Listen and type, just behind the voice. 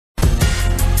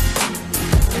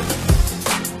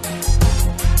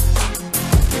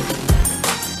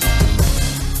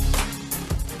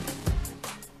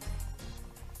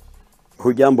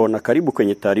Hujambo na karibu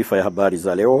kwenye taarifa ya habari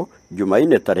za leo,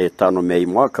 Jumanne tarehe 5 Mei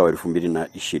mwaka wa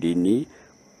 2020.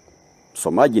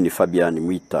 Somaji ni Fabian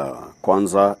Mwita.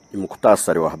 Kwanza ni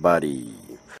muktasari wa habari.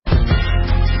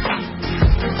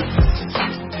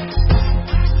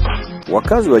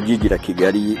 Wakazi wa jiji la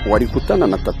Kigali walikutana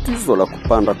na tatizo la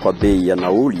kupanda kwa bei ya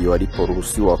nauli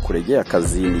waliporuhusiwa kurejea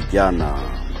kazini jana.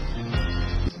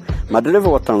 Madereva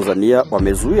wa Tanzania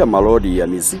wamezuia malori ya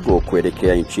mizigo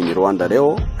kuelekea nchini Rwanda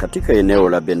leo katika eneo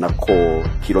la Benako,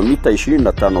 kilomita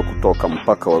 25 kutoka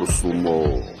mpaka wa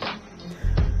Rusumo.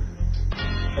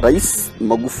 Rais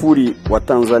Magufuli wa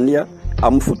Tanzania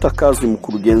amfuta kazi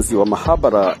mkurugenzi wa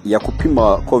mahabara ya kupima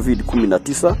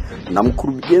COVID-19 na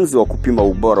mkurugenzi wa kupima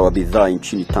ubora wa bidhaa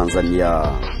nchini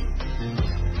Tanzania.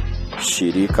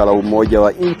 Shirika la Umoja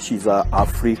wa Nchi za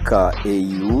Afrika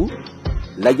AU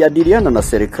lajadiliana na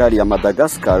serikali ya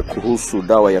Madagascar kuhusu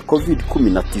dawa ya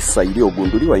COVID-19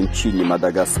 iliyogunduliwa nchini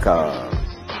Madagascar.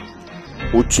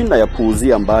 Uchina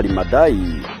yapuuzia mbali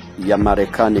madai ya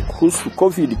Marekani kuhusu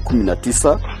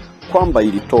COVID-19 kwamba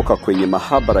ilitoka kwenye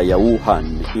mahabara ya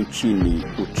Wuhan nchini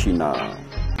Uchina.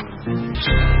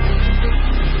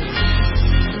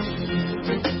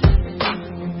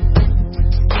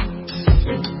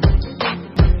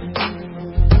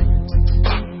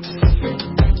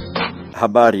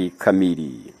 Habari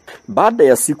kamili. Baada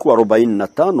ya siku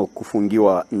 45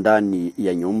 kufungiwa ndani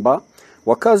ya nyumba,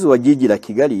 wakazi wa jiji la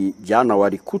Kigali jana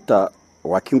walikuta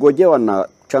wakingojewa na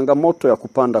changamoto ya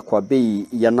kupanda kwa bei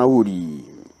ya nauli.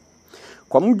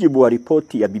 Kwa mujibu wa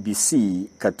ripoti ya BBC,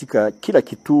 katika kila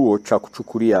kituo cha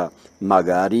kuchukulia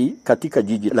magari katika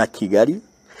jiji la Kigali,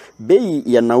 bei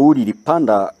ya nauli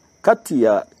ilipanda kati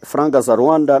ya franga za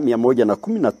Rwanda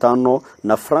 115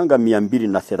 na franga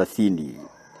 230.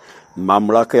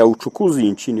 Mamlaka ya uchukuzi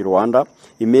nchini Rwanda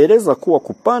imeeleza kuwa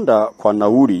kupanda kwa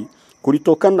nauli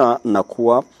kulitokana na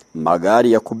kuwa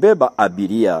magari ya kubeba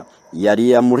abiria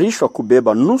yaliamrishwa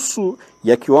kubeba nusu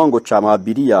ya kiwango cha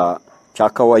abiria cha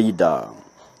kawaida.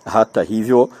 Hata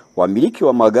hivyo, wamiliki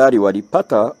wa magari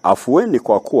walipata afueni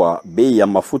kwa kuwa bei ya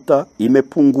mafuta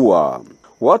imepungua.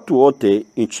 Watu wote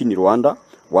nchini Rwanda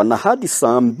wana hadi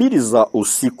saa 2 za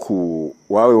usiku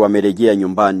wawe wamerejea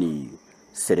nyumbani.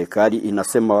 Serikali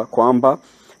inasema kwamba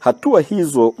hatua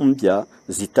hizo mpya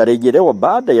zitarejelewa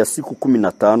baada ya siku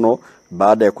 15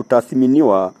 baada ya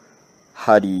kutathminiwa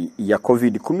hali ya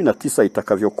COVID-19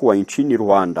 itakavyokuwa nchini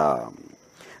Rwanda.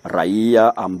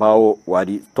 Raia ambao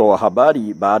walitoa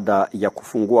habari baada ya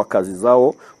kufungua kazi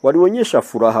zao walionyesha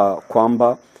furaha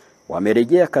kwamba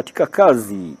wamerejea katika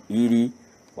kazi ili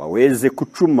waweze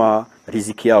kuchuma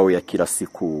riziki yao ya kila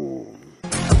siku.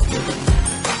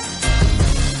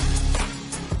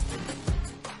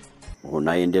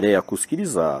 Unaendelea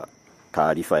kusikiliza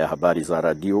taarifa ya habari za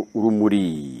Radio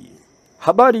URUMURI.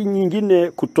 Habari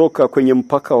nyingine kutoka kwenye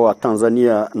mpaka wa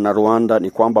Tanzania na Rwanda ni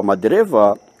kwamba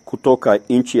madereva kutoka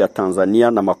nchi ya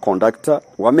Tanzania na makondakta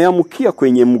wameamkia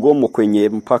kwenye mgomo kwenye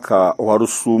mpaka wa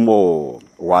Rusumo.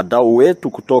 Wadau wetu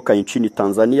kutoka nchini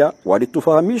Tanzania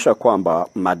walitufahamisha kwamba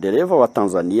madereva wa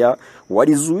Tanzania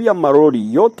walizuia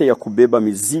malori yote ya kubeba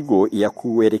mizigo ya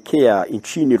kuelekea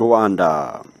nchini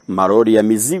Rwanda. Malori ya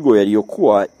mizigo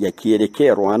yaliyokuwa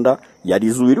yakielekea Rwanda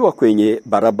yalizuiliwa kwenye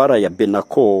barabara ya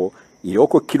Benako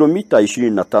iliyoko kilomita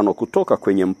 25 kutoka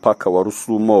kwenye mpaka wa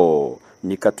Rusumo,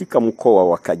 ni katika mkoa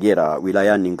wa Cadre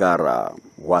wilayani Ngara.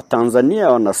 Watanzania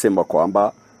wanasema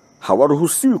kwamba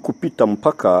hawaruhusiwi kupita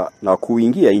mpaka na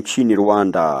kuingia nchini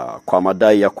Rwanda kwa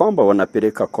madai ya kwamba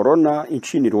wanapeleka corona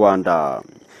nchini Rwanda.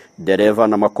 Dereva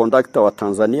na makondakta wa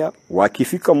Tanzania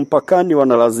wakifika mpakani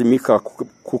wanalazimika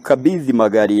kukabidhi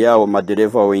magari yao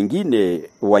madereva wengine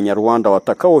wa Nyarwanda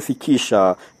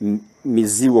watakaofikisha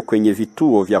mizigo kwenye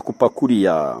vituo vya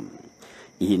kupakulia.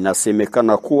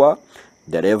 Inasemekana kuwa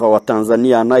dereva wa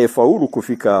Tanzania anayefaulu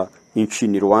kufika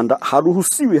nchini Rwanda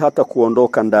haruhusiwi hata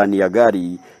kuondoka ndani ya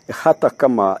gari hata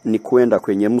kama ni kwenda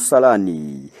kwenye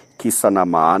msalani. Kisa na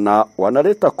maana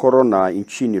wanaleta corona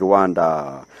nchini Rwanda.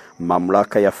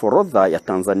 Mamlaka ya forodha ya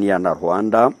Tanzania na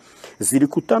Rwanda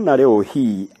zilikutana leo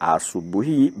hii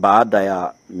asubuhi baada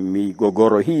ya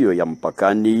migogoro hiyo ya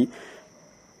mpakani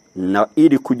na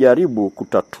ili kujaribu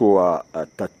kutatua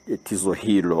tatizo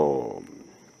hilo.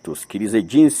 Tusikilize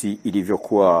jinsi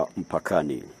ilivyokuwa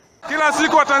mpakani. Kila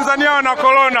siku wa Tanzania wana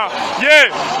corona.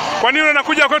 Je, kwa nini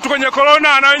wanakuja kwetu kwenye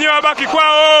corona na wenyewe wabaki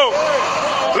kwao?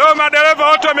 Leo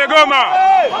madereva wote wamegoma.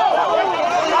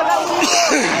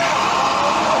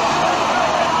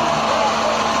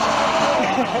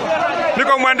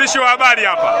 Niko mwandishi wa habari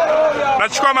hapa.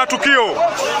 Nachukua matukio.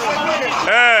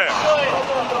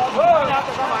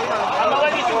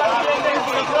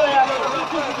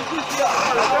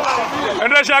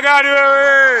 Endesha gari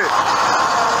wewe.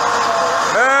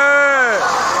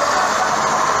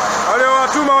 Wale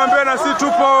watuma waambie na si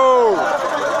tupo.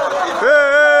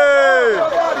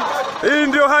 Hii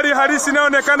ndio hali halisi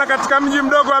inaonekana katika mji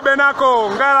mdogo wa Benako,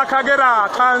 Ngara, Kagera,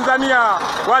 Tanzania.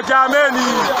 Wajameni.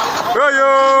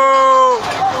 Yoyo.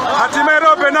 Hatimaye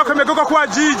leo Benako imegeuka kuwa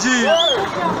jiji.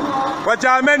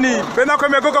 Wajameni, Benako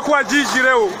imegeuka kuwa jiji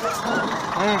leo.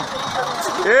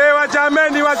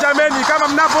 Wajameni, kama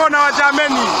mnavyoona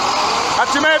wajameni.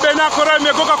 Hatimaye Benako leo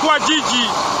imegeuka kuwa jiji.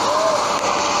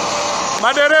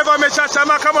 Madereva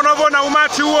wameshachama kama unavyoona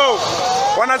umati huo.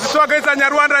 Wanazitoa gari za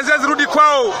Nyarwanda zirudi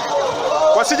kwao.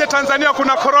 Wasije Tanzania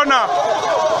kuna corona.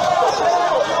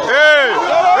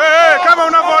 Kama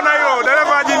unavyoona hilo,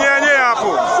 dereva ajinyenye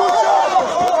hapo.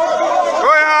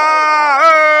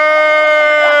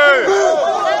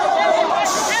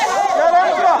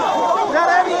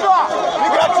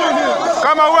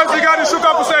 Kama uwezi gari shuka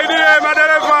kusaidie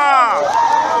madereva.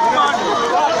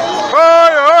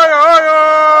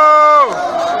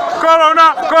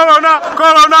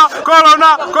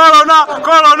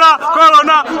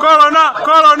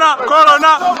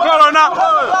 Corona.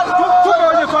 Tuko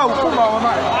wenye kwa hukuma wa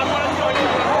mali.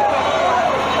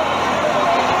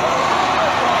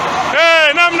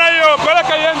 Namna hiyo,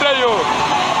 peleka iende hiyo.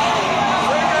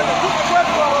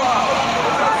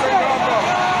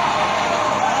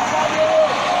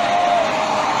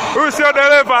 Huyu sio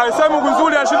dereva, sema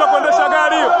mzuri ashinda kuendesha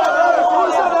gari hiyo.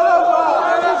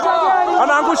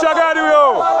 Anaangusha gari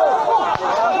huyo.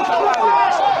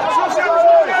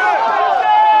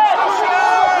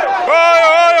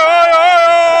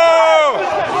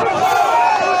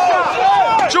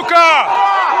 Shuka.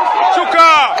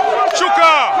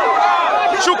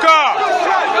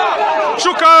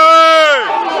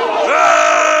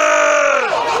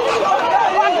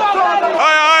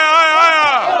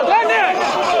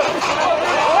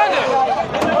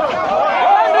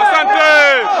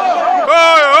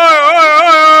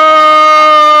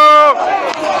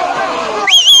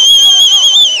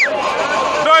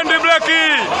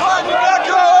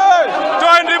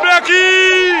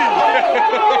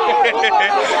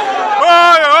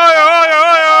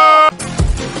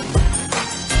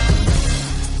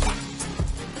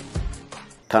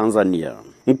 Tanzania.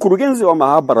 Mkurugenzi wa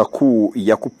maabara kuu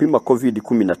ya kupima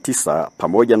COVID-19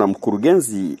 pamoja na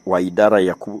mkurugenzi wa idara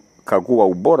ya kukagua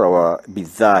ubora wa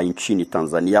bidhaa nchini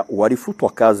Tanzania walifutwa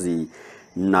kazi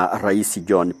na Rais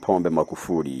John Pombe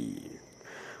Magufuli.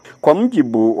 Kwa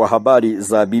mujibu wa habari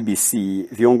za BBC,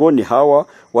 viongozi hawa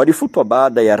walifutwa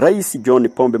baada ya Rais John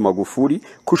Pombe Magufuli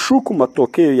kushuku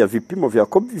matokeo ya vipimo vya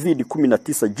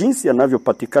COVID-19 jinsi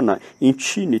yanavyopatikana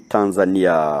nchini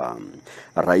Tanzania.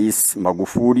 Rais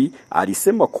Magufuli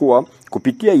alisema kuwa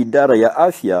kupitia idara ya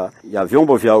afya ya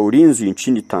vyombo vya ulinzi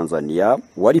nchini Tanzania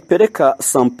walipeleka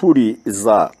sampuli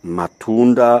za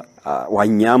matunda,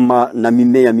 wanyama na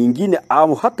mimea mingine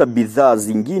au hata bidhaa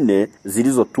zingine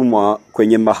zilizotumwa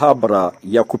kwenye maabara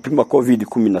ya kupima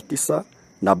COVID-19,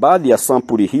 na baadhi ya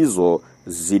sampuli hizo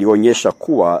zilionyesha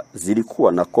kuwa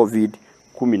zilikuwa na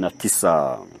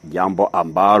COVID-19, jambo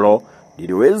ambalo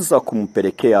liliweza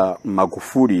kumpelekea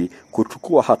Magufuli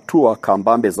kuchukua hatua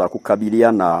kambambe za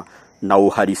kukabiliana na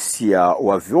uhalisia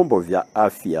wa vyombo vya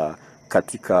afya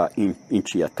katika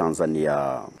nchi ya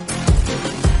Tanzania.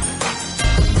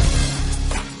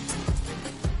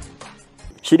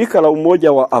 Shirika la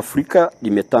Umoja wa Afrika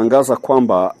limetangaza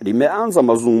kwamba limeanza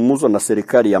mazungumzo na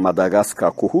serikali ya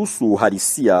Madagascar kuhusu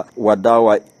uhalisia wa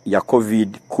dawa ya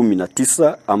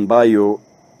COVID-19 ambayo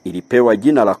ilipewa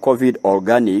jina la COVID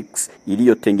Organics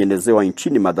iliyotengenezewa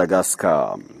nchini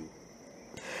Madagascar.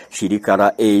 Shirika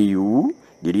la AU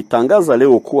lilitangaza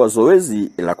leo kuwa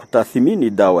zoezi la kutathmini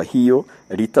dawa hiyo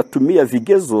litatumia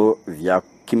vigezo vya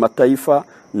kimataifa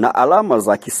na alama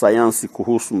za kisayansi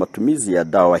kuhusu matumizi ya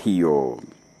dawa hiyo.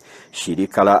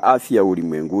 Shirika la Afya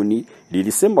Ulimwenguni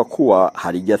lilisema kuwa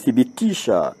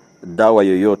halijathibitisha dawa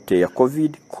yoyote ya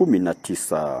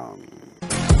COVID-19.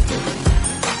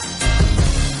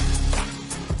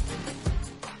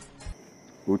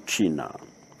 Uchina.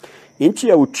 Nchi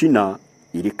ya Uchina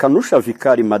ilikanusha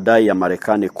vikali madai ya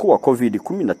Marekani kuwa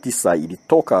COVID-19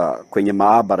 ilitoka kwenye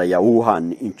maabara ya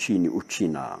Wuhan nchini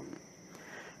Uchina.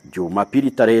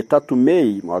 Jumapili tarehe 3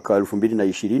 Mei mwaka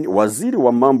 2020, waziri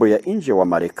wa mambo ya nje wa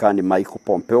Marekani Mike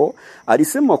Pompeo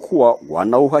alisema kuwa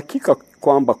wana uhakika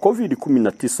kwamba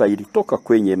COVID-19 ilitoka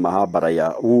kwenye maabara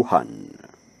ya Wuhan.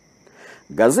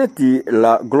 Gazeti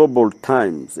la Global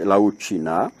Times la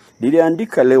Uchina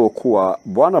liliandika leo kuwa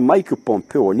bwana Mike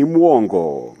Pompeo ni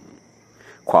muongo.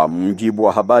 Kwa mujibu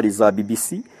wa habari za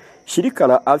BBC, Shirika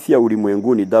la Afya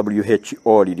Ulimwenguni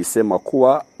WHO lilisema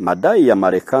kuwa madai ya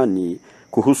Marekani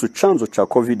kuhusu chanzo cha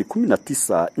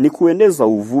COVID-19 ni kueneza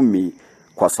uvumi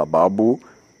kwa sababu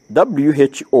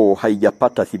WHO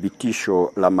haijapata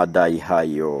thibitisho la madai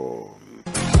hayo.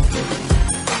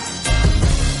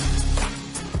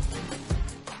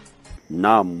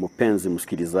 Naam, mpenzi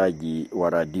msikilizaji wa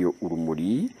Radio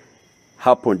Urumuri,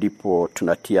 hapo ndipo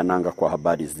tunatia nanga kwa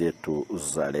habari zetu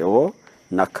za leo,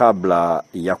 na kabla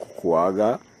ya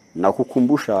kukuaga na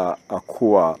kukumbusha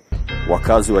kuwa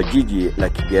wakazi wa jiji la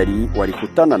Kigali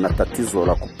walikutana na tatizo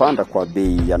la kupanda kwa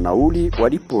bei ya nauli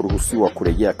waliporuhusiwa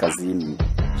kurejea kazini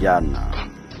jana.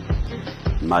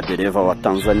 Madereva wa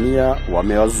Tanzania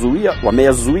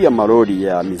wameyazuia malori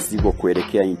ya mizigo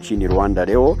kuelekea nchini Rwanda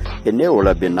leo, eneo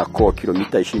la Benako,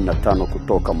 kilomita 25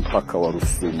 kutoka mpaka wa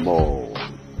Rusumo.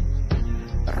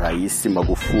 Rais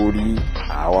Magufuli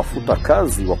awafuta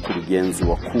kazi wakurugenzi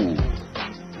wakuu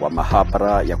wa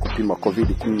mahabara ya kupima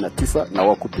COVID-19 na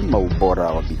wa kupima ubora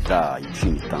wa bidhaa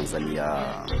nchini Tanzania.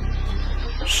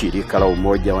 Shirika la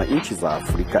Umoja wa Nchi za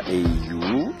Afrika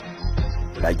AU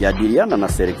lajadiliana na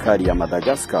serikali ya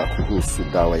Madagascar kuhusu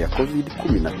dawa ya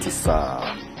COVID-19.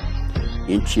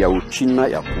 Nchi ya Uchina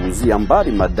ya kuuzia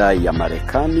mbali madai ya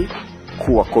Marekani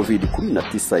kuwa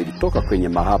COVID-19 ilitoka kwenye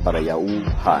mahabara ya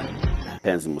Wuhan.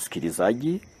 Penzi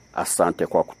msikilizaji, asante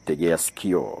kwa kutegea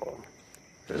sikio.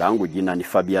 Langu jina ni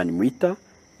Fabian Mwita,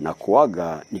 na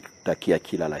kuaga nikutakia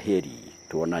kila laheri.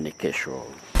 Tuonane kesho.